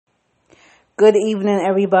Good evening,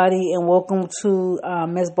 everybody, and welcome to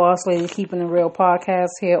Miss Boss Lady Keeping It Real podcast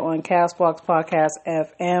here on Castbox Podcast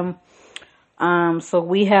FM. So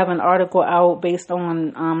we have an article out based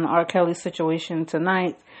on the R. Kelly situation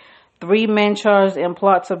tonight. 3 men charged in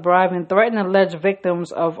plot to bribe and threaten alleged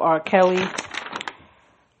victims of R. Kelly.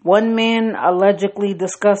 1 man allegedly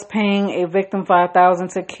discussed paying a victim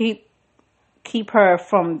 $5,000 to keep her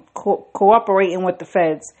from cooperating with the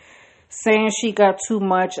feds, saying she got too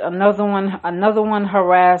much. Another one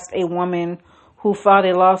harassed a woman who filed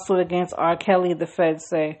a lawsuit against R. Kelly, the feds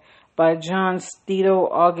say. By John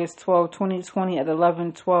Stito, August 12, 2020 at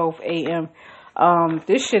 11:12 a.m.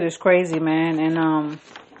 This shit is crazy, man. And,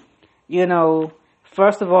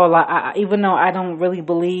 first of all, I even though I don't really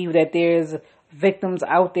believe that there's victims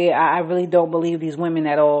out there, I really don't believe these women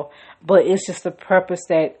at all. But it's just the purpose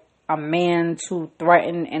that a man to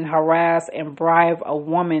threaten and harass and bribe a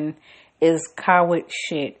woman is coward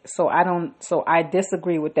shit. So I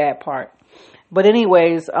disagree with that part. But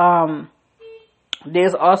anyways,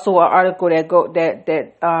 there's also an article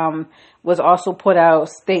that was also put out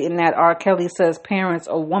stating that R. Kelly says parents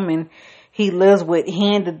or woman he lives with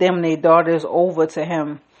handed them their daughters over to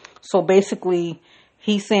him. So basically,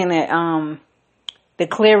 he's saying that the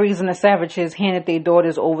Clarys and the Savages handed their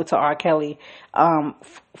daughters over to R. Kelly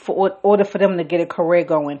for order for them to get a career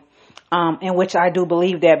going. In which I do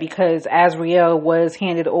believe that, because Azriel was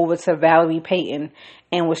handed over to Valerie Payton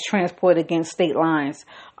and was transported against state lines.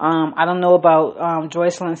 I don't know about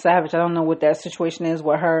Joycelyn Savage. I don't know what that situation is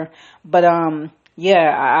with her. But I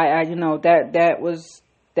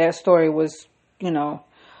that story was, not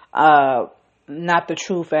the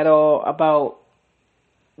truth at all about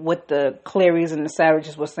what the Clarys and the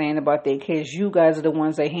Savages were saying about their kids. You guys are the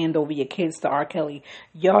ones that hand over your kids to R. Kelly.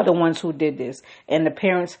 Y'all the ones who did this. And the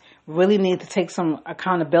parents really need to take some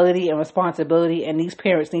accountability and responsibility, and these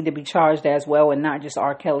parents need to be charged as well, and not just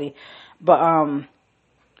R. Kelly. But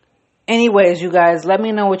anyways, you guys, let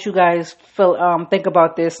me know what you guys think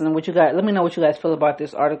about this, and let me know what you guys feel about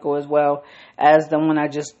this article as well as the one I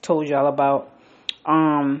just told y'all about.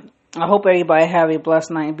 I hope everybody have a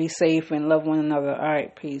blessed night. Be safe and love one another. All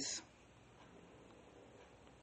right, peace.